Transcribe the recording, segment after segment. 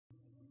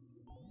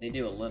They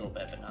do a little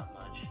bit, but not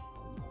much.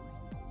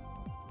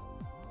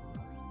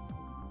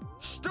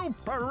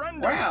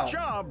 Stupendous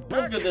job,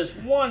 Beck. Look at this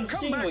one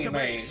scene we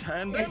made. It's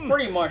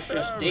pretty much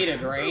just data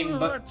drain,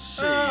 but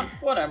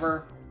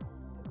whatever.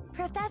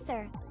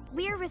 Professor,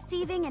 we're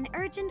receiving an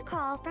urgent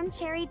call from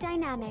Cherry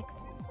Dynamics.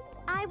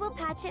 I will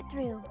patch it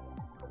through.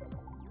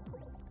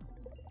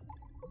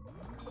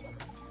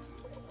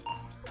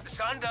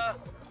 Sonda!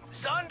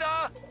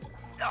 Sonda!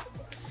 Oh,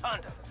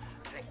 Sonda.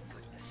 Thank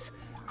goodness.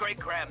 Great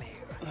Graham here.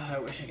 I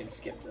wish I could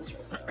skip this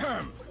right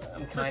now.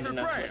 I'm kind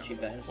enough to let you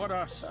guys what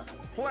a suffer.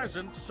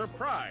 Pleasant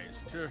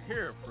surprise to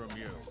hear from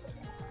you.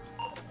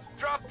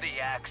 Drop the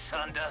axe,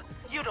 Sonda.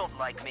 You don't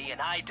like me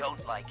and I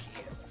don't like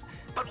you.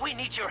 But we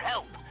need your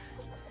help.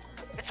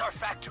 It's our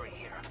factory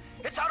here.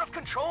 It's out of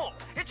control.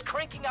 It's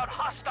cranking out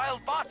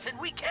hostile bots and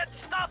we can't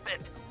stop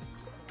it.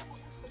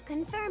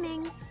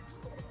 Confirming.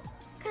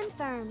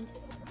 Confirmed.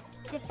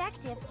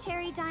 Defective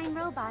Cherry-Dyne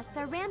robots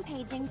are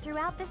rampaging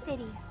throughout the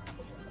city.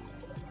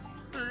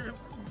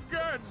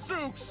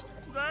 Gadzooks!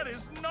 That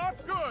is not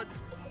good!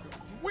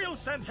 We'll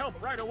send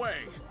help right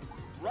away.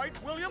 Right,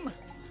 William?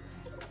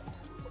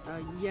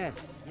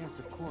 Yes,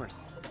 of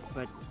course.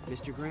 But,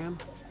 Mr. Graham,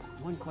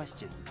 one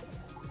question.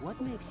 What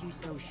makes you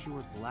so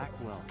sure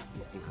Blackwell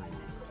is behind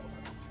this?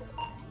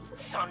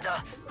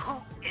 Sonda,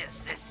 who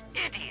is this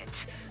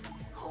idiot?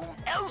 Whom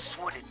else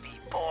would it be,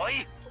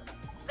 boy?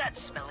 That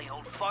smelly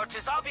old fart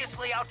is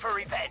obviously out for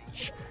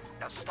revenge.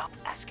 Now stop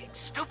asking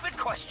stupid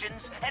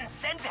questions and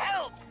send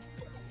help!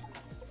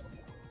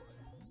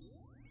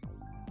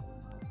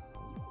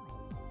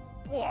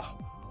 Whoa!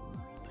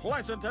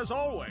 Pleasant as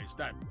always,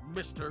 that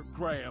Mr.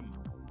 Graham.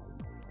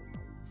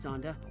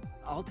 Sonda,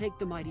 I'll take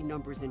the mighty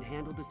numbers and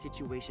handle the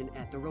situation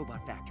at the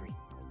robot factory.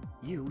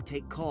 You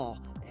take call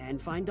and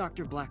find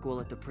Dr. Blackwell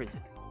at the prison.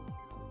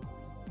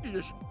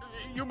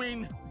 You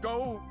mean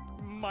go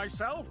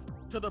myself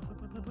to the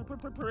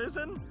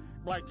prison?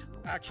 Like,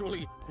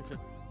 actually,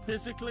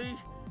 physically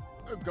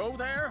go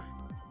there?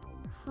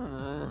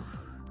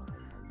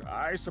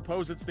 I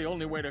suppose it's the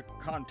only way to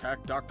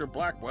contact Dr.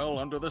 Blackwell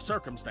under the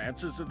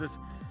circumstances.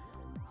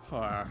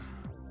 But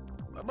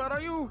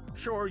are you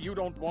sure you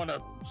don't want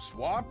to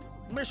swap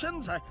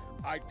missions?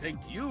 I think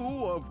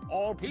you, of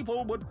all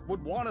people,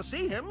 would want to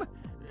see him,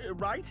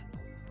 right?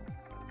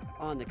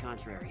 On the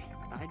contrary,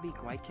 I'd be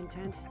quite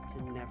content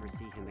to never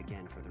see him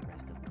again for the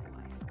rest of my life.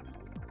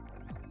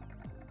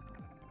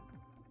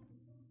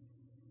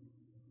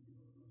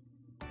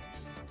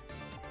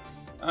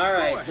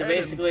 Alright, so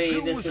basically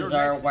this is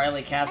our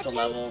Wily Castle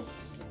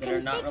levels that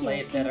are not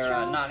related, that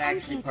are not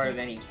actually part of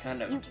any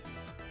kind of...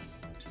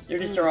 They're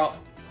just all...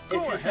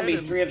 It's just gonna be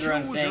 3 of their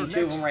own thing,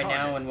 2 of them right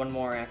now and 1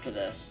 more after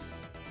this.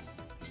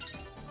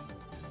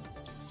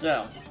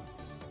 So,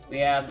 we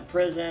have the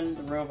prison,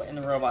 the robot, and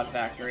the robot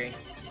factory.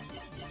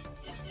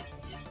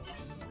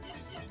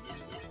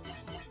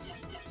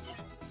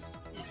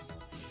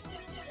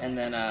 And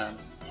then,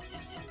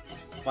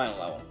 final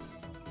level.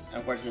 And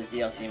of course, this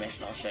DLC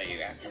mission I'll show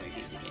you after we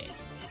beat the game.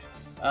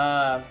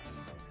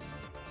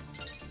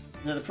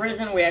 So the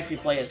prison we actually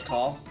play as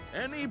Call.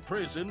 Any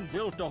prison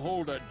built to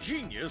hold a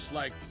genius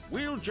like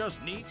we'll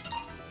just need.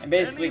 And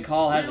basically,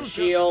 Call has a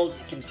shield,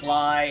 can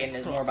fly, and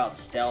is more about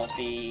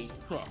stealthy,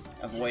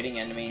 avoiding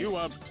enemies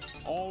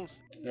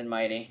than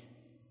Mighty.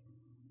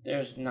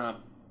 There's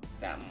not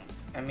that much.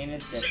 I mean,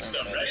 it's different.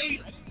 System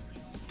ready?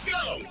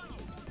 Go!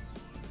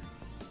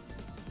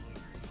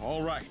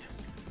 All right.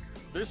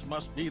 This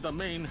must be the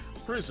main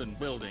prison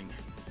building.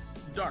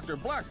 Dr.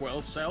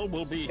 Blackwell's cell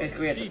will be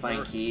basically we have to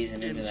find keys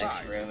and into the next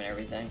inside. room and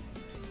everything.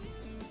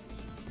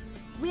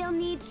 We'll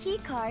need key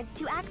cards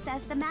to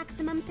access the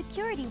maximum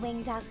security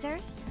wing, Doctor.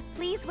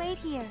 Please wait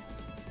here.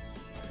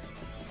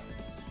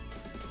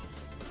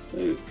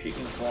 Ooh, she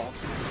can fall.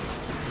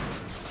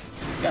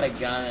 She's got a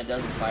gun that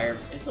doesn't fire.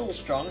 It's a little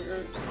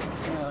stronger.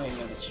 I don't even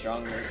know if it's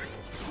stronger.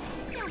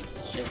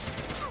 It's just...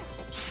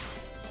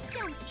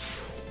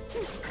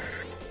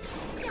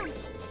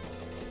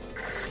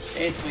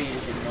 basically, you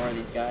just ignore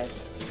these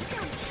guys.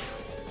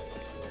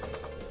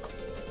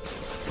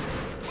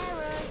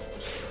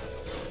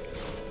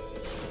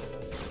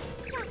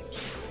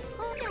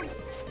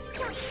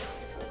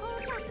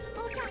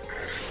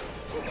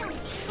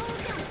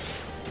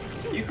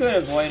 You could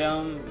avoid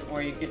them,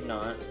 or you could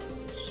not.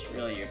 It's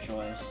really your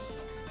choice.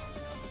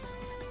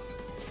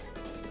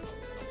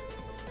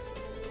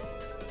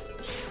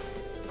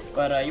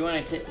 But you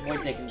want to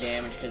avoid taking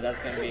damage, because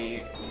that's going to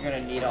be... you're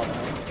going to need all the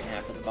help you can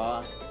have for the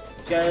boss.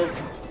 Because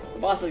the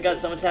boss has got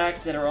some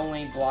attacks that are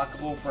only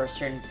blockable for a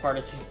certain part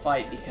of the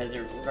fight, because it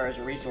requires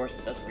a resource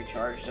that doesn't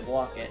recharge to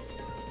block it.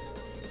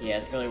 Yeah,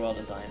 it's really well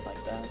designed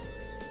like that.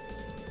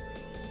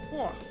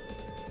 Whoa.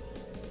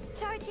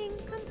 Charging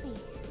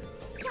complete.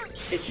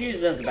 It's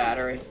used as a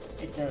battery.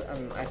 It does.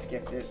 I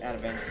skipped it out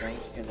of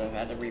instinct because I've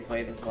had to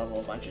replay this level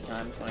a bunch of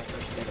times when I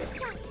first did it.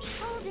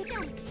 Hold it,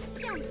 jump,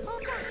 jump,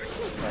 hold jump.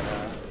 But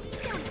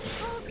Jump,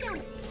 hold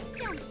jump,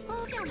 jump,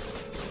 hold jump.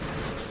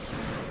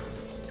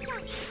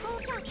 Jump,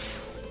 hold jump,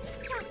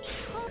 jump,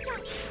 hold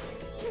jump.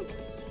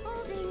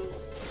 Holding.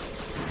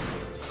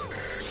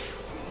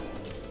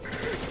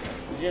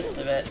 gist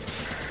of it.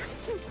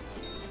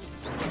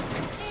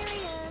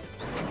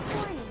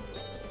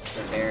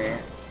 The barrier.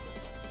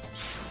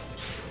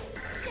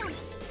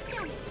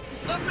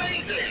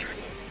 Amazing!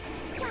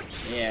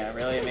 Yeah,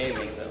 really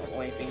amazing. The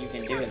only thing you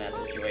can do in that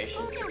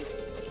situation.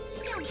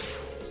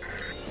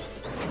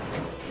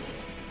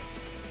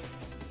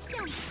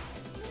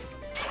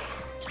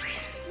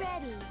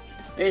 Ready.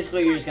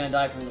 Basically, you're just gonna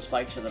die from the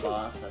spikes of the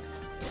boss.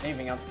 That's if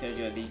anything else could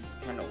do, it'd be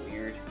kind of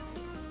weird.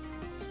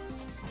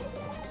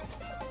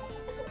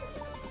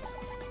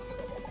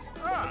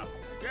 Ah,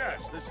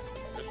 yes, this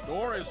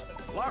door is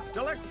locked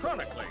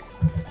electronically.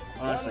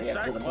 Honestly, One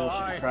after the sec while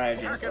bullshit I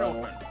cryogens hack it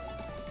level. open.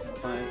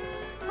 Fine.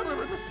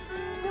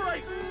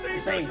 Right, see,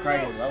 It's not even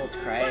cryogens level, it's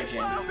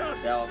cryogen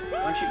itself.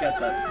 Once you got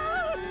the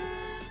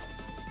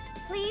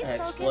Please focus on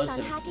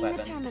explosive hacking weapon,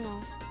 the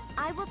terminal.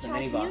 I will the try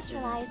mini to boss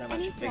neutralize isn't that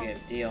any much big a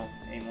threats. deal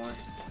anymore.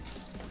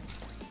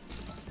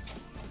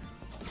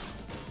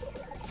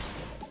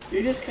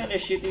 You just kind of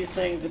shoot these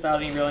things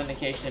without any real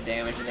indication of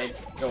damage, and they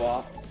go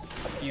off.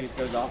 A fuse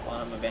goes off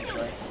on them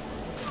eventually.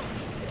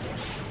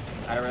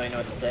 I don't really know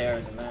what to say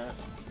other than that.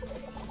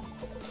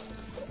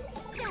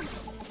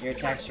 Your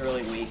attacks are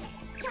really weak.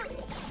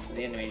 So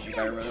the enemies you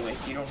got are really weak.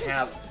 You don't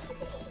have,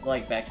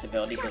 like, Vex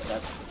ability, because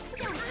that's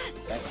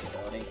Vex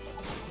ability.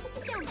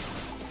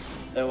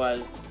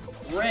 Though,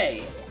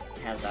 Ray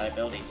has that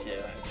ability too,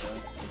 actually.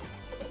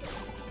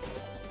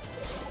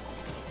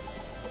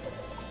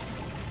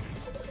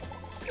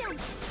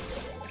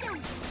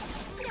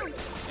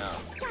 No,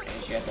 I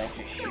guess you have to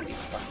actually shoot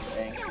these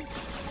fucking things.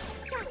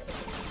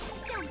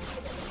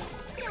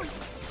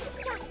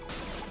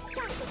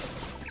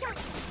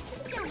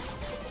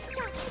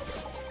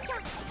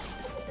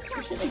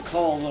 Wish they made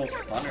Cole a little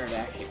funner to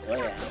actually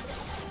play as.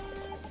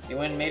 They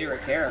went and made her a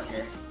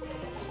character.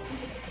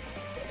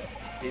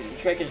 See, the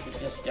trick is to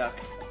just duck.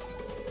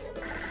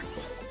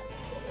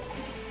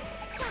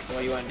 So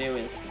what you want to do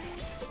is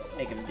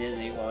make him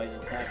dizzy while he's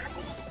attacking,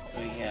 so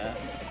he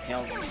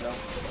impales himself.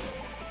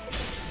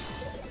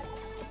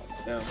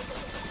 Boom.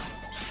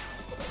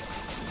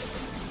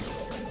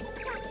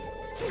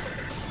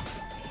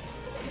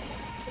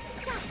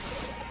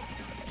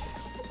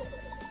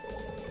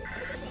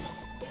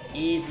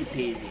 Easy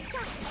peasy.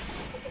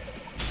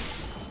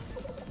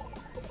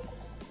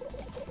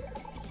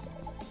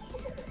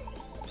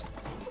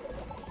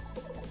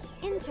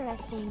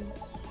 Interesting.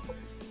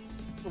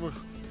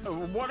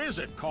 What is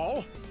it,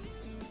 Cole?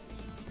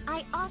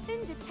 I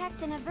often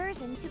detect an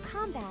aversion to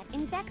combat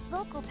in Beck's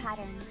vocal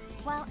patterns,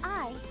 while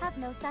I have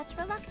no such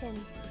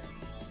reluctance.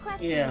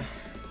 Question. Yeah.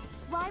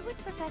 Why would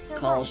Professor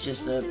Cole's White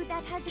just a include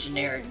that hesitation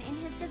generic in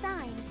his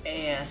design?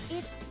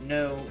 ass,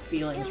 no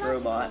feelings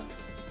robot.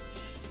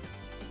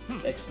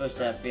 Beck's supposed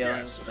to have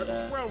feelings, but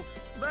Well,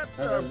 that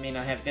doesn't mean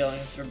I have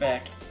feelings for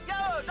Beck. Yo,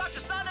 Dr.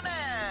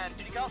 Sonderman!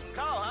 Did you call from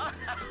call, huh?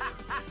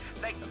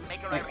 make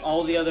her Like,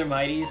 all the other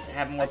Mighties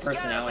have more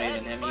personality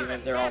than him, even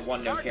if they're all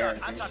one-note I'm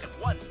characters. talking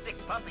one sick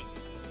puppy.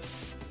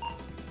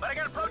 But I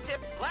got a pro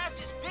tip. Blast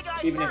his big eye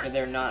Even first, if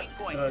they're not sweet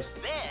the points,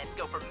 most then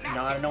go for massive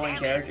non-annoying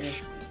damage.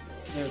 characters,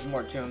 there's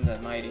more to him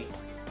than Mighty.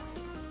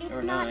 It's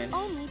Or not 9.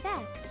 only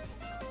Beck.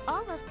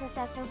 All of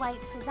Professor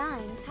White's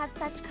designs have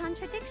such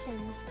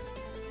contradictions.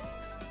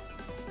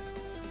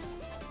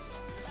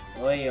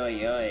 Oi,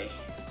 oi, oi.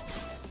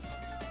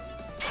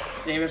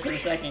 Save it for the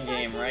second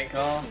game, right,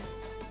 Cole?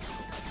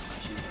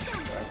 Jesus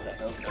Christ, I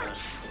hope not.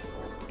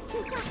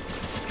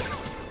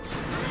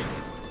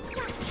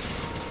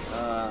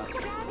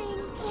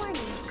 Grabbing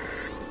warning.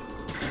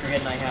 Keep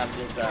forgetting I have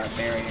this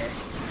barrier.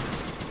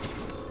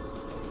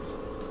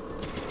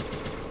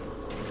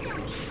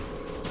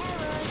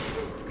 Error.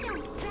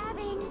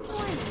 Grabbing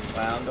warning.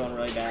 Wow, I'm doing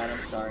really bad,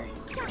 I'm sorry.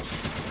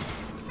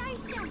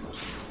 Nice jump.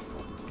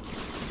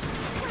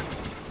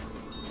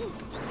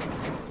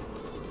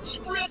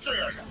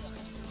 Sprinter!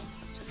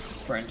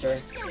 Sprinter?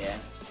 Yeah.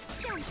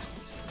 Jump.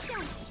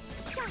 Jump.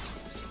 Jump.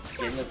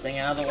 Getting this thing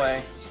out of the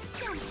way.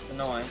 It's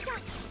annoying.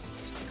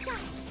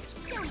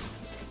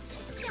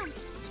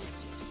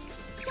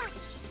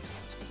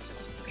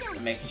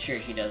 I'm making sure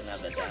she doesn't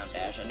have the down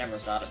dash. I never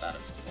thought about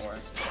it before.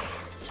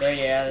 So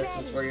yeah, this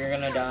is where you're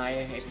gonna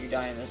die if you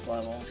die in this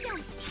level.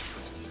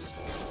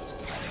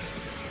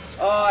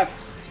 Oh,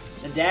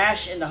 the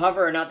dash and the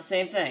hover are not the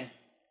same thing.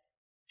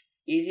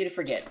 Easy to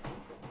forget.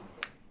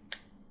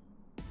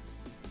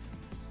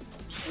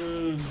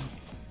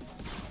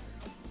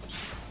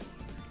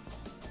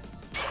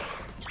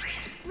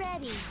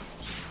 Ready.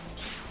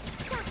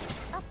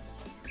 Up.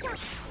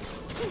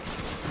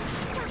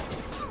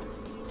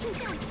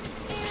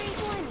 Very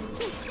warning.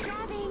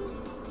 Grabbing.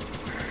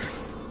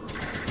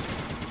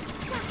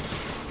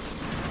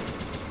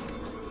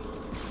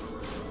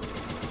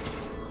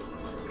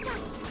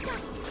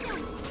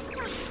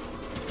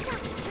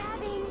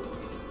 Grabbing.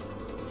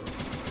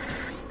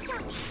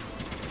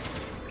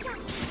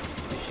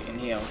 Wish you can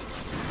heal.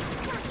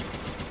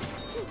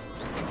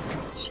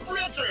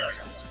 Sprinter!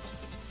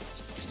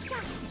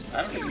 I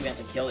don't think you have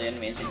to kill the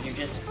enemies. If you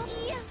just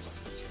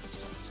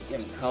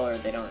give them color,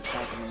 they don't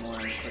attack anymore,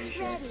 I'm pretty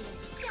sure. Ready.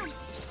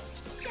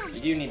 Jump.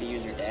 You do need to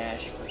use your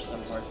dash for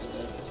some parts of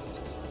this.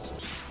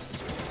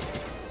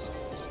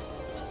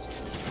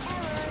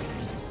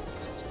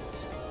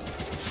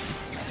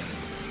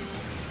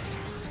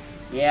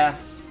 Yeah,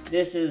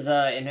 this is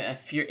an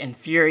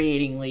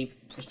infuriatingly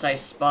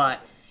precise spot.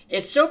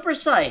 It's so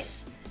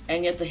precise,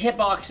 and yet the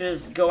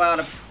hitboxes go out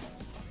a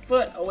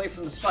foot away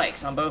from the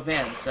spikes on both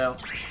ends, so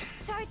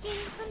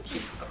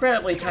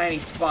incredibly tiny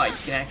spot you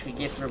can actually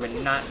get through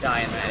and not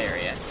die in that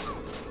area.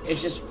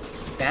 It's just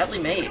badly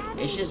made.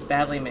 It's just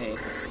badly made.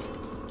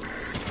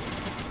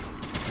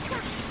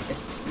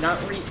 It's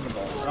not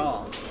reasonable at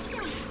all.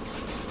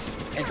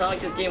 It's not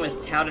like this game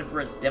was touted for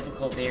its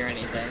difficulty or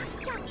anything.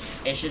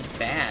 It's just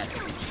bad.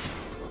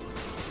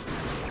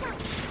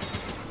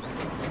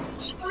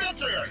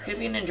 Sprinter! It could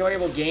be an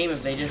enjoyable game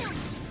if they just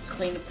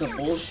cleaned up the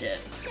bullshit.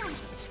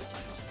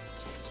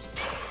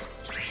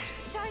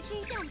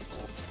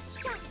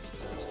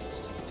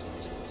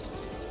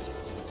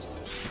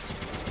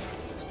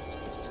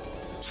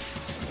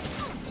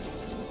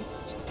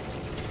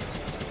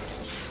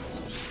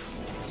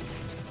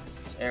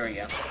 There we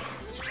go.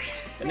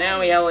 But now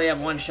we only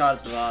have one shot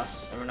at the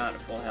boss, and we're not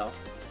at full health.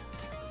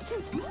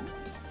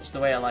 Just the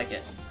way I like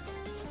it.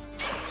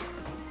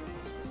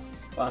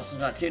 Boss is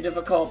not too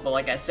difficult, but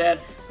like I said,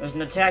 there's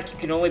an attack you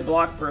can only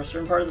block for a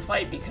certain part of the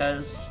fight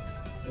because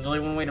there's only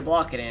one way to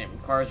block it, and it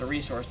requires a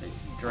resource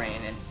drain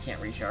and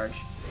can't recharge.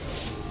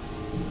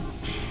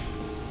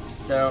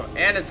 So,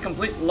 and it's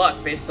complete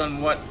luck based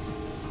on what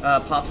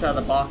pops out of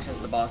the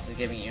boxes the boss is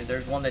giving you.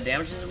 There's one that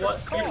damages it,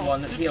 and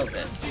one that heals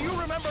it. Do you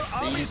remember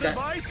So you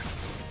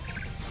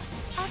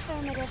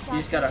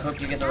just gotta hope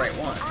you get the right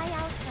one.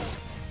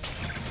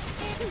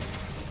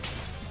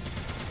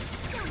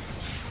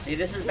 See,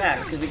 this is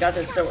bad, because we got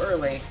this so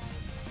early,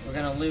 we're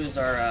gonna lose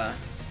our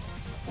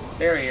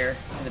barrier,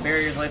 and the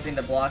barrier is the only thing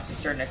that blocks a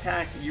certain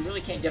attack that you really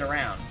can't get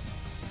around.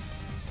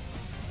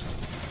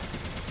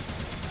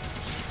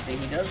 See,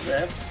 he does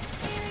this,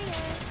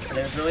 and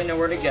there's really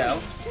nowhere to go.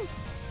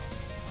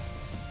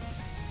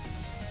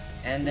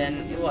 And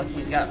then, look,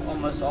 he's got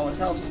almost all his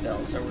health still,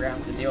 so we're gonna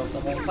have to deal with the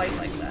whole fight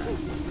like that.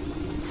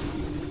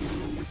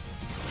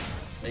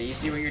 So you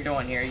see what you're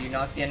doing here, you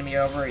knock the enemy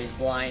over, he's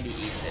blind,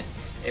 he eats it.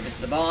 If it's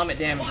the bomb, it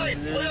damages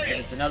him, if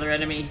it's another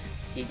enemy,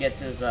 he gets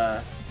his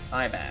eye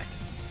back.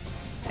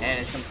 And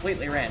it's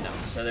completely random,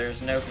 so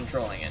there's no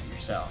controlling it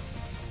yourself.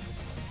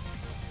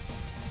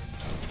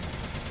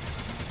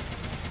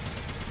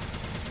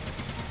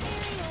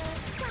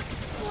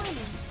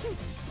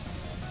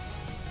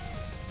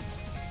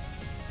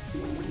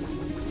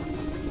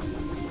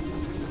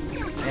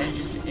 And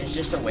it's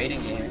just a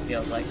waiting game, it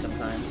feels like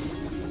sometimes.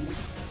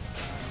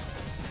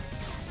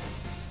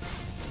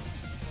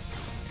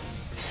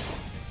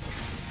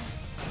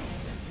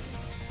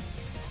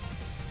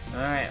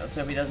 Alright, let's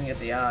hope he doesn't get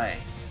the eye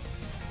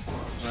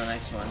on the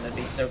next one. That'd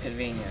be so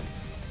convenient.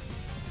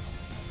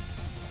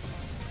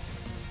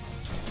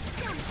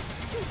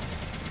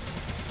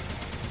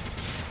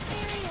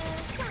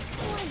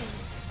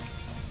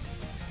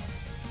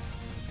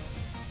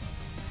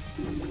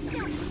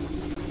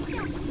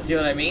 See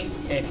what I mean?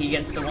 If he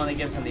gets the one that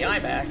gives him the eye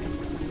back,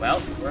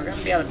 well, we're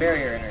gonna be out of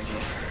barrier energy.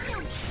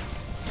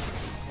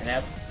 And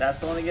that's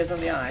the one that gives him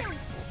the eye.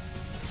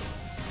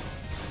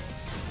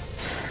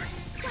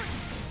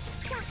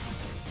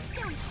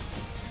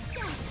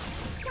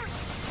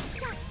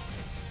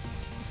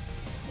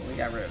 Well, we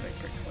got rid of it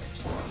pretty quick,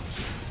 so.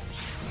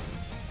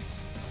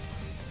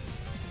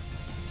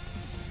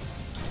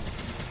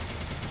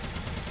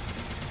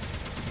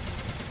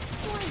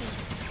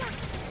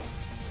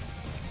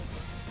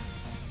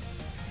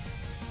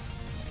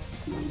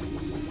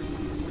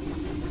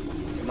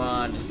 Come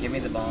on, just give me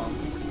the bomb.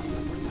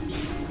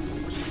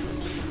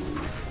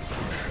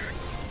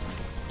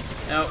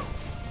 Nope.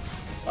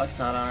 Luck's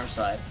not on our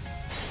side.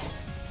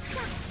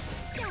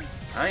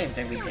 I don't even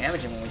think we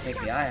damage him when we take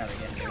the eye out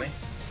again, do we?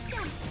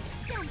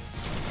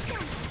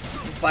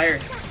 Fire.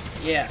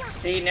 Yeah.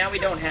 See, now we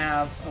don't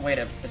have a way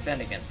to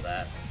defend against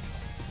that.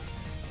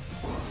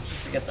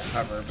 We get the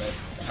hover, but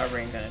the hover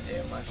ain't gonna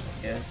do much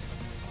good.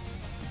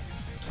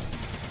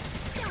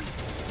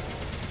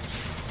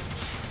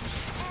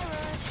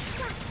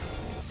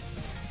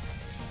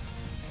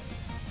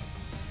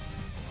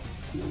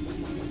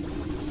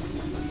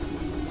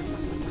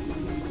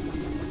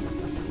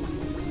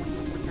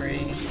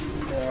 Three,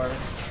 four,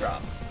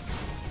 drop.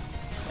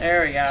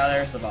 There we go,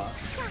 there's the boss.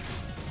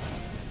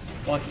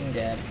 Fucking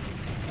dead.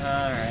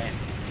 Alright.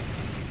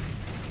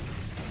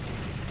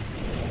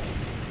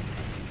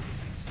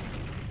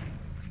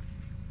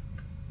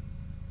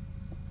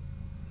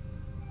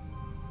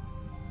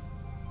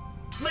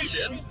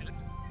 Mission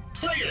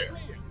clear.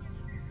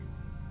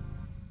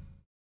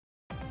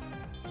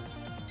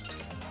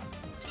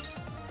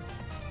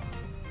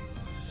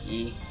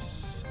 E.